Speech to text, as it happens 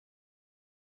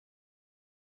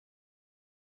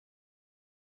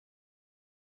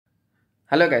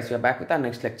Hello guys, we are back with our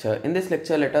next lecture. In this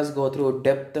lecture, let us go through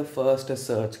depth first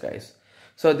search, guys.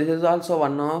 So this is also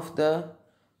one of the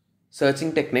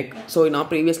searching technique. So in our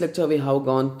previous lecture, we have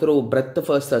gone through breadth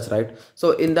first search, right?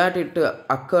 So in that it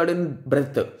occurred in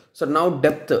breadth. So now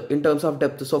depth, in terms of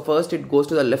depth. So first it goes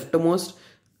to the leftmost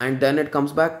and then it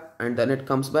comes back and then it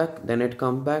comes back, then it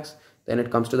comes back, then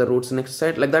it comes to the roots next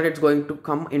side. Like that it's going to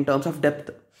come in terms of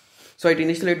depth. So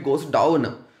initially it goes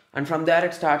down. And from there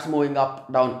it starts moving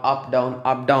up, down, up, down,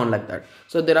 up, down, like that.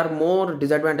 So there are more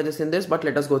disadvantages in this, but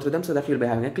let us go through them so that you'll be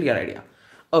having a clear idea.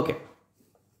 Okay.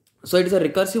 So it is a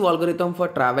recursive algorithm for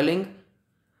traversing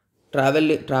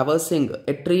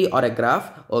a tree or a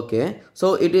graph. Okay.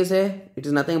 So it is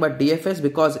nothing but DFS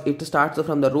because it starts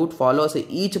from the root, follows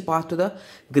each path to the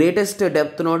greatest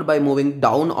depth node by moving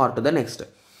down or to the next.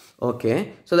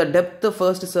 Okay. So the depth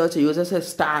first search uses a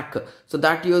stack. So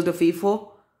that used FIFO.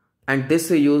 And this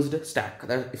used stack.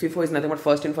 That FIFO is nothing but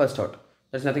first in, first out.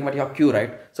 That's nothing but your queue,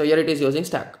 right? So here it is using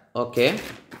stack. Okay.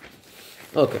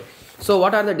 Okay. So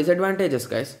what are the disadvantages,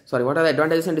 guys? Sorry, what are the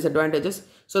advantages and disadvantages?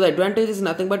 So the advantage is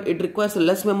nothing but it requires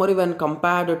less memory when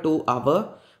compared to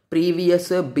our previous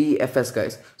BFS,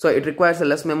 guys. So it requires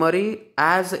less memory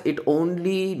as it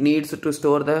only needs to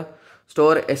store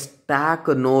a stack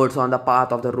nodes on the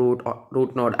path of the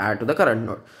root node add to the current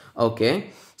node.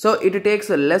 Okay. So it takes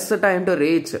less time to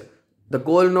reach the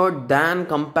goal node than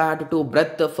compared to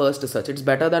breadth first search. It's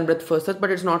better than breadth first search, but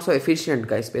it's not so efficient,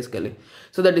 guys, basically.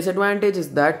 So the disadvantage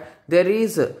is that there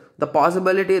is the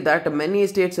possibility that many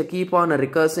states keep on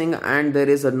recursing and there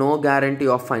is no guarantee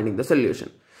of finding the solution.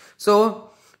 So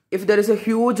if there is a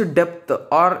huge depth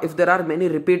or if there are many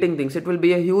repeating things, it will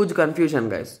be a huge confusion,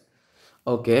 guys.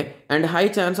 Okay, and high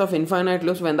chance of infinite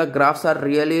loops when the graphs are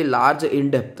really large in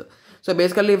depth. So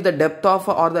basically, if the depth of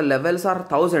or the levels are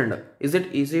 1000, is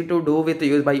it easy to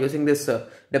do by using this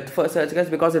depth first search, guys?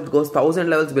 Because it goes 1000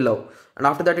 levels below, and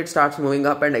after that it starts moving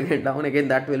up and again down again.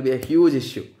 That will be a huge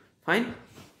issue. Fine.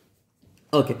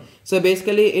 Okay. So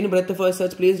basically, in breadth first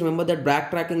search, please remember that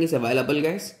backtracking is available,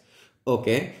 guys.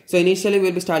 Okay. So initially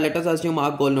we'll be let us assume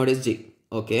our goal node is G.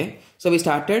 Okay. So we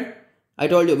started. I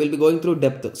told you we'll be going through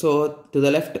depth. So to the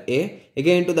left A,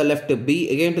 again to the left B,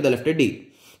 again to the left D.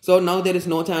 So now there is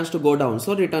no chance to go down.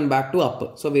 So return back to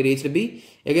up. So we reached B.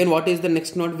 Again, what is the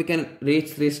next node we can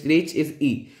reach is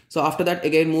E. So after that,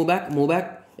 again move back,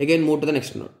 again move to the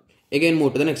next node. Again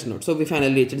move to the next node. So we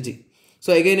finally reached G.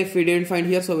 So again, if we didn't find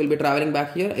here, so we'll be traveling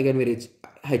back here. Again we reach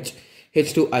H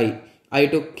to I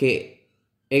to K.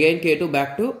 Again K to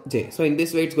back to J. So in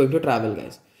this way it's going to travel,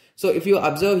 guys. So if you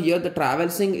observe here, the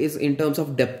traversing is in terms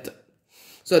of depth.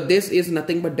 So this is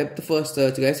nothing but depth first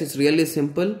search, guys. It's really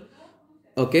simple.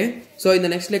 Okay. So in the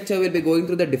next lecture, we'll be going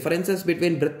through the differences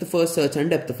between breadth first search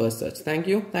and depth first search. Thank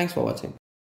you. Thanks for watching.